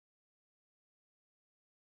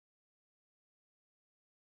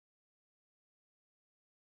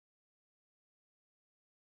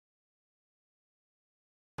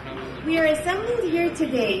We are assembled here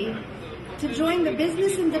today to join the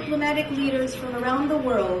business and diplomatic leaders from around the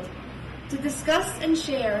world to discuss and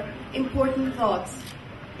share important thoughts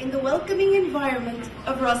in the welcoming environment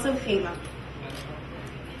of Ras Al Khaimah.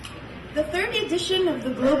 The third edition of the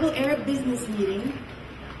Global Arab Business Meeting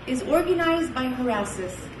is organized by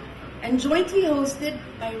Horasis and jointly hosted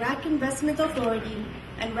by RAK Investment Authority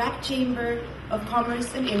and RAK Chamber of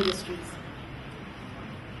Commerce and Industries.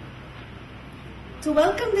 To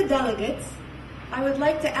welcome the delegates, I would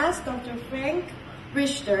like to ask Dr. Frank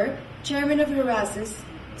Richter, Chairman of Horasis,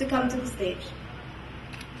 to come to the stage.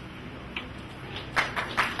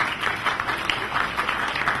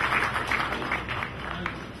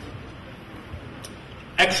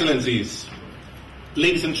 Excellencies,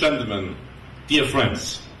 ladies and gentlemen, dear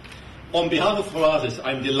friends, on behalf of Horasis,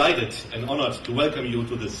 I'm delighted and honored to welcome you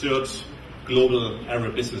to the third Global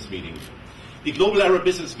Arab Business Meeting. The Global Arab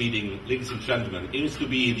Business Meeting, ladies and gentlemen, aims to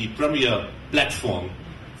be the premier platform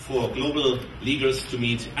for global leaders to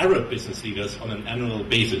meet Arab business leaders on an annual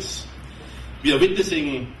basis. We are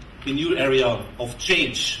witnessing a new area of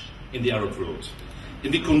change in the Arab world.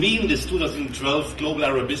 And we convene this 2012 Global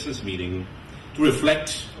Arab Business Meeting to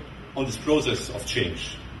reflect on this process of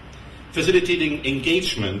change, facilitating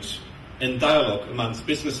engagement and dialogue amongst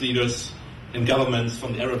business leaders and governments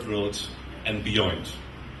from the Arab world and beyond.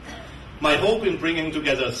 My hope in bringing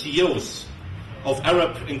together CEOs of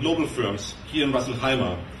Arab and global firms here in Ras Al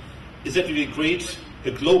Khaimah is that we will create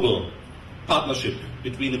a global partnership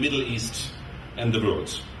between the Middle East and the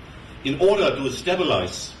world in order to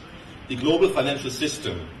stabilize the global financial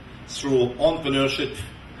system through entrepreneurship,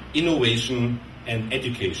 innovation and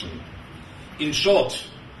education. In short,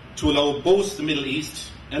 to allow both the Middle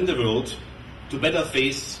East and the world to better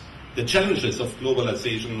face the challenges of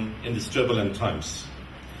globalization in these turbulent times.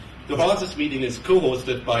 The Horasis meeting is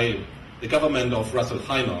co-hosted by the government of Ras Al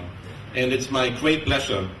Khaimah, and it's my great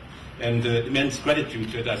pleasure and immense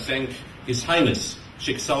gratitude that I thank His Highness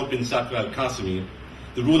Sheikh Saud bin Sakr Al Qasimi,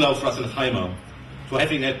 the ruler of Ras Al Khaimah, for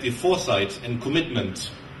having had the foresight and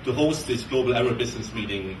commitment to host this Global Arab Business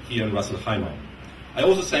Meeting here in Ras Al Khaimah. I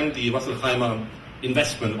also thank the Ras Al Khaimah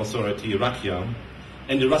Investment Authority, Rakia,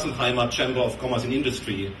 and the Ras Al Khaimah Chamber of Commerce and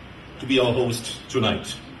Industry to be our host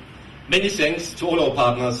tonight. Many thanks to all our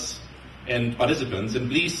partners and participants, and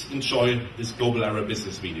please enjoy this Global Arab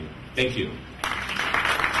Business Meeting. Thank you.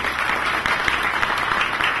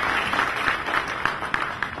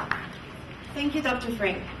 Thank you, Dr.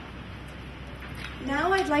 Frank.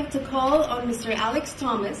 Now I'd like to call on Mr. Alex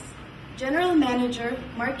Thomas, General Manager,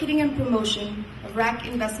 Marketing and Promotion of RAK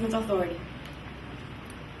Investment Authority.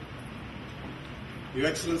 Your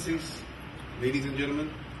Excellencies, ladies and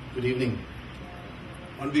gentlemen, good evening.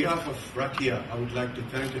 On behalf of Rakia, I would like to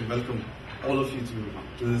thank and welcome all of you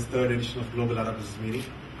to this third edition of Global Arab Business Meeting.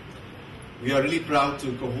 We are really proud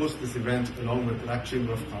to co-host this event along with RAK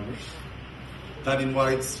Chamber of Commerce that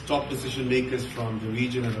invites top decision makers from the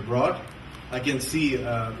region and abroad. I can see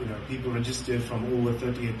people registered from over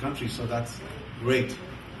 38 countries, so that's great.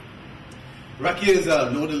 Rakia is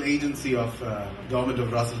a nodal agency of government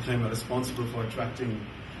of Ras Al Khaimah responsible for attracting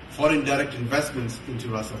foreign direct investments into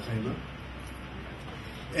Ras Al Khaimah,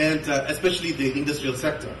 and especially the industrial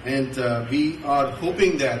sector. And we are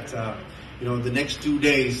hoping that the next 2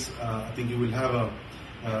 days, I think you will have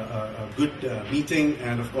a good meeting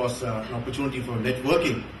and of course an opportunity for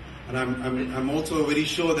networking. And I'm also very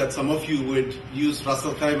sure that some of you would use Ras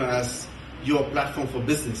Al Khaimah as your platform for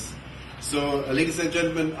business. So ladies and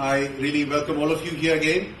gentlemen, I really welcome all of you here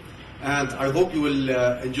again, and I hope you will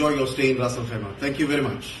enjoy your stay in Ras Al Khaimah. Thank you very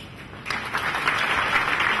much.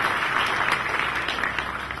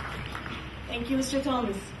 Thank you, Mr.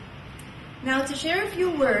 Thomas. Now, to share a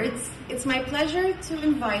few words, it's my pleasure to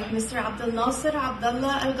invite Mr. Abdel Nasser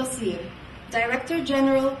Abdallah Al Qasir, Director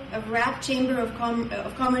General of RAK Chamber of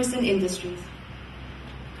Commerce and Industries.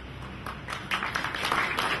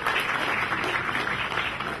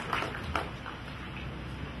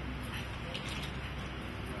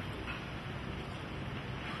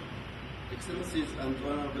 Excellencies and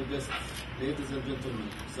honorable guests, ladies and gentlemen,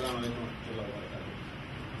 Assalamu alaikum wa rahmatullahi wa barakatuh.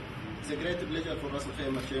 It's a great pleasure for Ras Al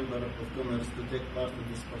Khaimah Chamber of Commerce to take part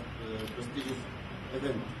in this prestigious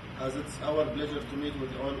event, as it's our pleasure to meet with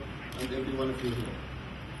all and every one of you here.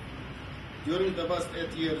 During the past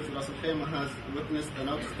 8 years, Ras Al Khaimah has witnessed an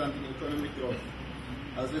outstanding economic growth,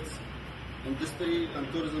 as its industry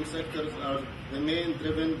and tourism sectors are the main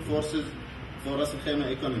driving forces for Ras Al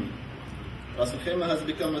Khaimah economy. Ras Al Khaimah has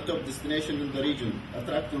become a top destination in the region,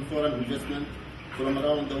 attracting foreign investment from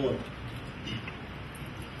around the world.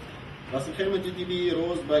 Ras Al Khaimah GDP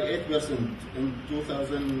rose by 8% in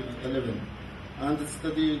 2011, and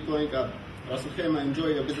steady going up. Ras Al Khaimah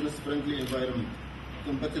enjoy a business-friendly environment,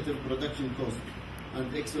 competitive production costs,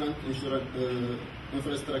 and excellent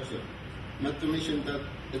infrastructure. Not to mention that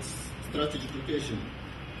its strategic location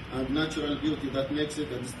and natural beauty that makes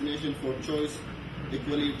it a destination for choice,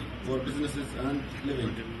 equally for businesses and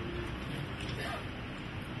living.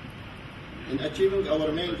 In achieving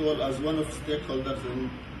our main goal as one of stakeholders in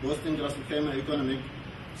boosting Ras Al Khaimah economic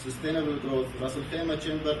sustainable growth, Ras Al Khaimah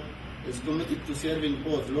Chamber is committed to serving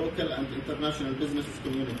both local and international businesses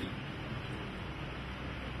community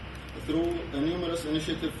through a numerous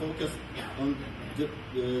initiatives focused on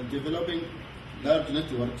developing large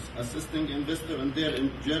networks, assisting investors in their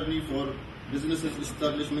journey for businesses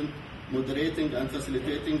establishment, moderating and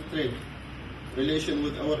facilitating trade relation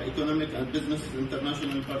with our economic and business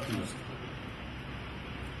international partners.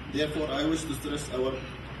 Therefore, I wish to stress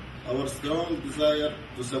our strong desire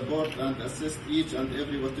to support and assist each and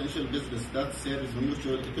every potential business that serves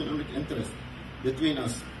mutual economic interest between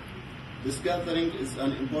us. This gathering is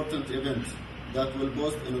an important event that will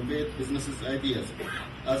both innovate businesses' ideas,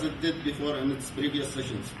 as it did before in its previous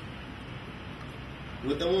sessions.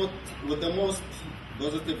 With the most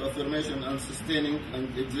positive affirmation and sustaining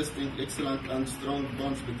and existing excellent and strong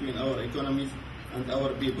bonds between our economies and our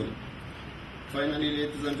people. Finally,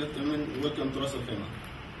 ladies and gentlemen, welcome to Ras Al Khaimah.